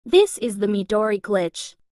This is the Midori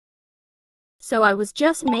glitch. So I was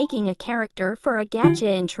just making a character for a gacha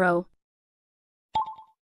intro.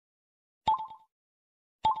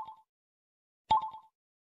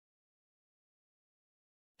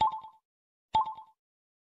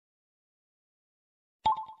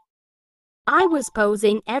 I was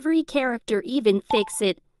posing every character, even Fix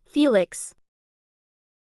It, Felix.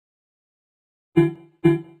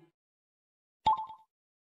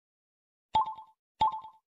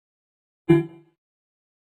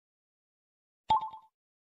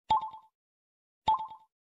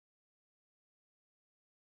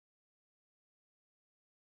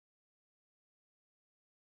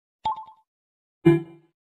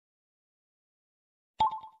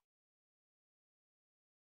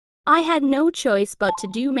 I had no choice but to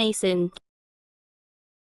do Mason.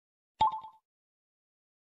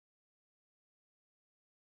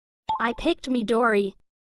 I picked Midori.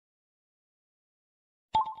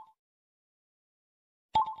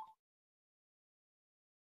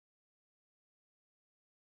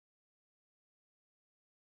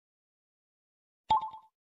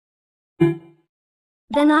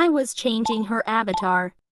 Then I was changing her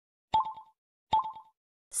avatar.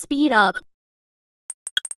 Speed up.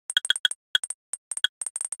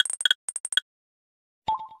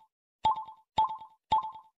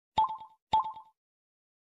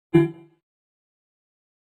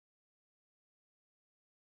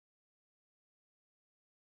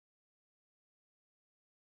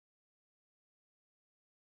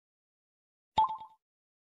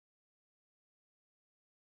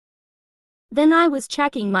 Then I was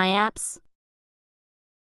checking my apps.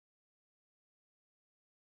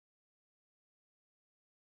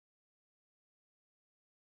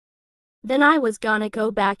 Then I was gonna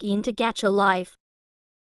go back into gacha life.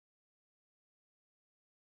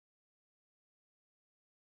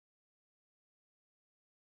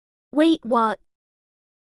 Wait, what?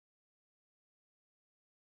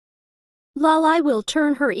 Lol, I will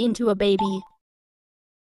turn her into a baby.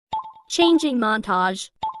 Changing montage.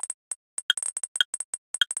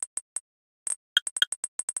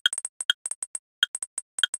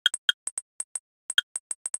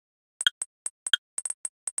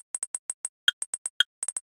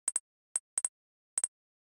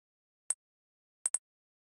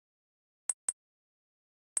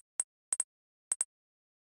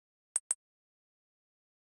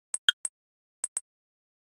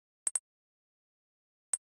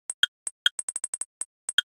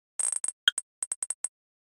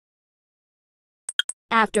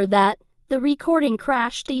 After that, the recording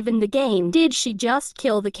crashed. Even the game. Did she just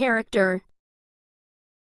kill the character?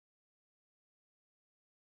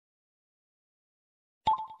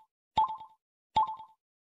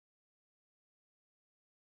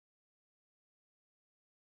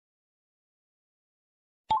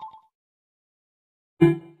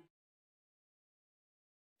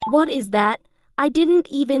 What is that? I didn't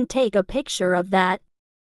even take a picture of that.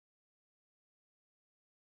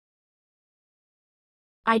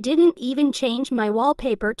 I didn't even change my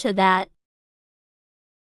wallpaper to that.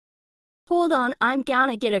 Hold on, I'm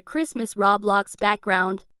gonna get a Christmas Roblox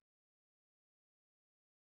background.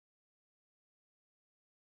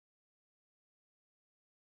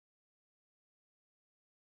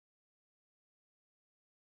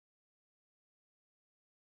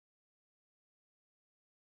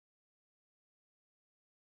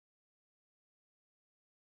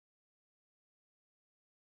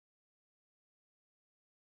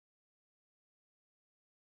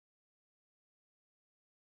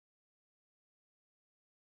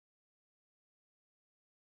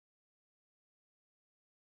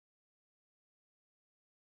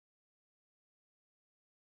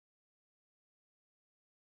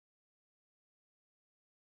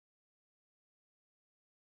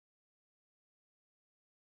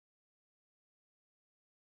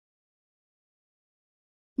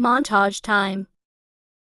 Montage time.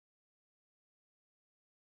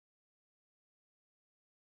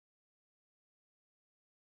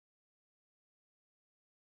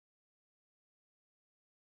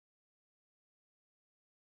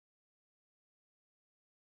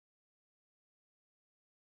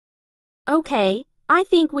 Okay, I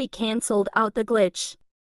think we cancelled out the glitch.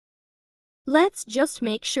 Let's just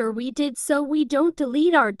make sure we did so we don't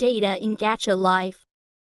delete our data in gacha life.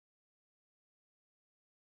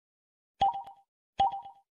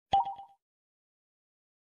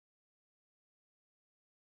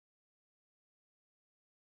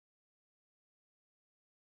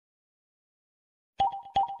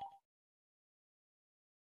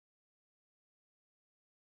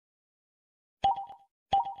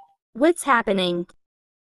 What's happening?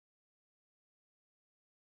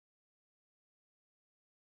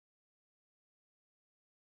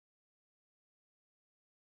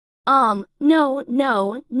 No,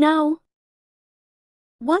 no, no.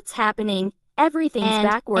 What's happening? Everything's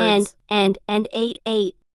backwards. And 8,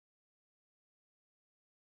 8.